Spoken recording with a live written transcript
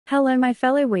Hello my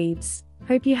fellow weebs,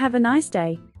 hope you have a nice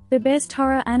day. The best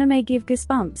horror anime give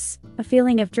goosebumps, a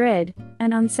feeling of dread,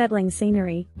 and unsettling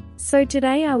scenery. So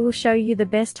today I will show you the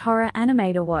best horror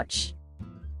anime to watch.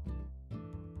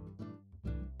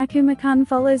 Akuma-kun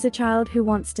follows a child who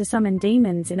wants to summon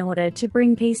demons in order to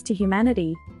bring peace to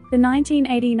humanity. The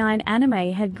 1989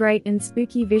 anime had great and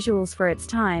spooky visuals for its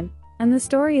time, and the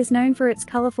story is known for its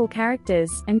colorful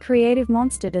characters and creative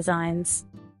monster designs.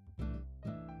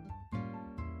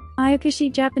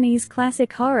 Ayakashi Japanese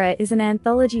classic horror is an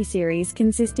anthology series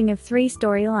consisting of 3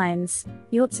 storylines: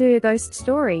 Yotsu, a ghost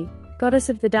story, Goddess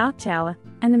of the Dark Tower,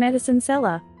 and the Medicine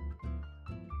Cellar.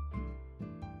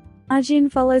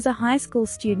 Ajin follows a high school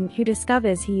student who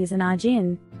discovers he is an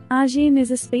Ajin. Ajin is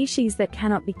a species that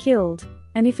cannot be killed,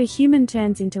 and if a human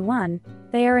turns into one,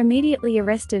 they are immediately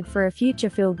arrested for a future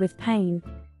filled with pain.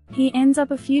 He ends up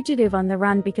a fugitive on the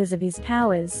run because of his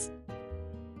powers.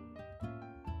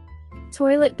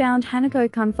 Toilet-bound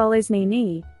Hanako-kun follows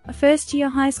Nini, a first-year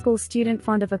high school student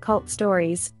fond of occult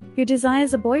stories, who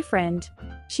desires a boyfriend.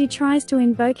 She tries to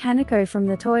invoke Hanako from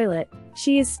the toilet.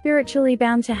 She is spiritually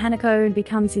bound to Hanako and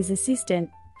becomes his assistant,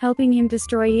 helping him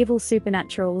destroy evil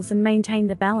supernaturals and maintain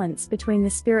the balance between the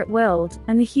spirit world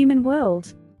and the human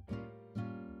world.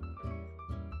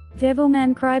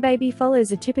 Devilman Crybaby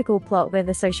follows a typical plot where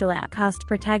the social outcast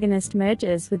protagonist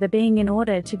merges with a being in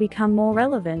order to become more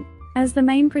relevant. As the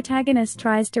main protagonist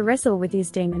tries to wrestle with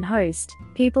his demon host,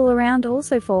 people around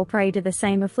also fall prey to the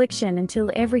same affliction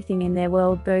until everything in their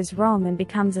world goes wrong and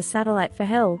becomes a satellite for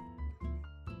hell.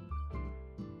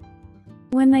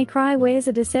 When They Cry wears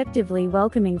a deceptively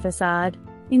welcoming facade.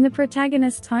 In the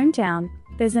protagonist's hometown,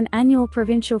 there's an annual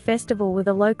provincial festival with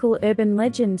a local urban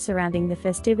legend surrounding the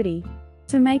festivity.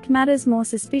 To make matters more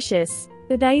suspicious,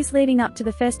 the days leading up to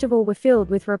the festival were filled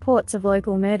with reports of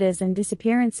local murders and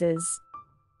disappearances.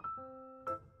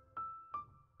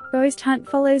 Ghost Hunt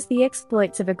follows the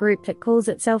exploits of a group that calls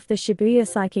itself the Shibuya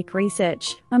Psychic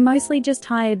Research, are mostly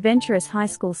just adventurous high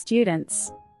school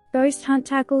students. Ghost Hunt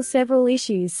tackles several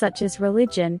issues such as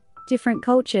religion, different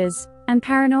cultures, and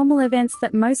paranormal events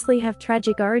that mostly have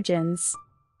tragic origins.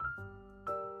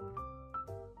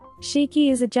 Shiki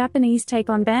is a Japanese take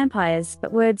on vampires,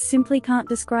 but words simply can't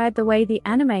describe the way the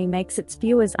anime makes its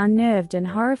viewers unnerved and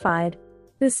horrified.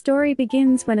 The story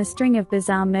begins when a string of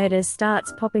bizarre murders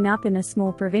starts popping up in a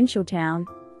small provincial town.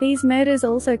 These murders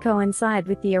also coincide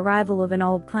with the arrival of an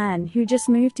old clan who just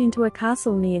moved into a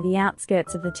castle near the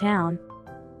outskirts of the town.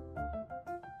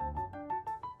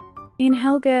 In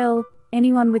Hellgirl,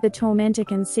 anyone with a tormentor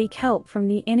can seek help from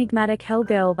the enigmatic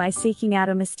Hellgirl by seeking out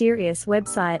a mysterious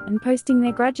website and posting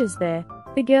their grudges there.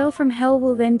 The girl from Hell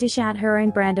will then dish out her own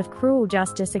brand of cruel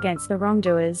justice against the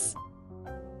wrongdoers.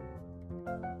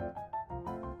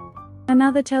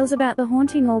 Another tells about the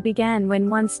haunting all began when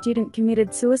one student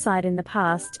committed suicide in the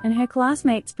past and her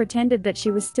classmates pretended that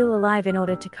she was still alive in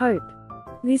order to cope.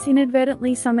 This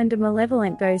inadvertently summoned a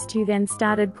malevolent ghost who then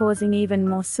started causing even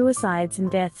more suicides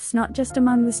and deaths not just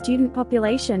among the student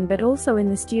population but also in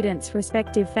the students'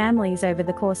 respective families over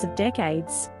the course of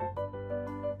decades.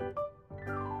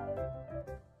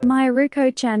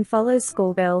 Mieruko-chan follows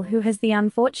schoolgirl who has the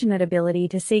unfortunate ability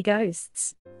to see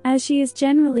ghosts. As she is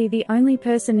generally the only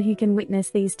person who can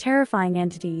witness these terrifying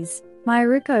entities,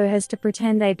 Mieruko has to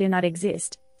pretend they do not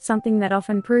exist, something that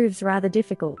often proves rather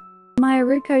difficult.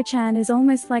 Mieruko-chan is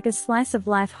almost like a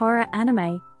slice-of-life horror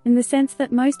anime, in the sense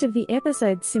that most of the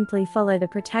episodes simply follow the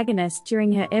protagonist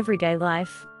during her everyday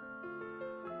life.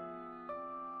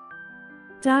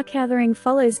 Dark Gathering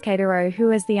follows Keitaro who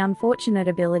has the unfortunate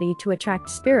ability to attract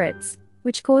spirits,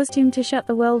 which caused him to shut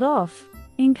the world off.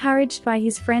 Encouraged by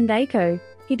his friend Eiko,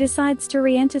 he decides to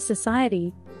re-enter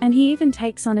society, and he even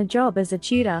takes on a job as a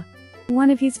tutor. One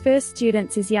of his first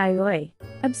students is Yayoi.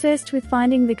 Obsessed with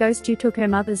finding the ghost who took her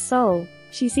mother's soul,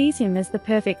 she sees him as the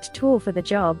perfect tool for the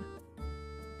job.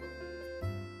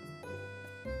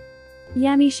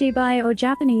 Yamishibai or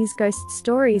Japanese ghost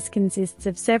stories consists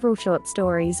of several short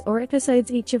stories or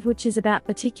episodes, each of which is about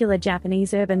particular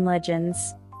Japanese urban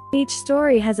legends. Each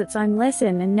story has its own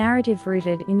lesson and narrative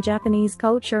rooted in Japanese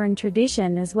culture and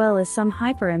tradition, as well as some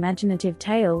hyper-imaginative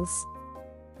tales.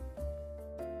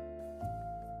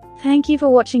 Thank you for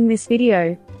watching this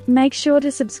video. Make sure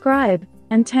to subscribe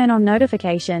and turn on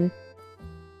notification.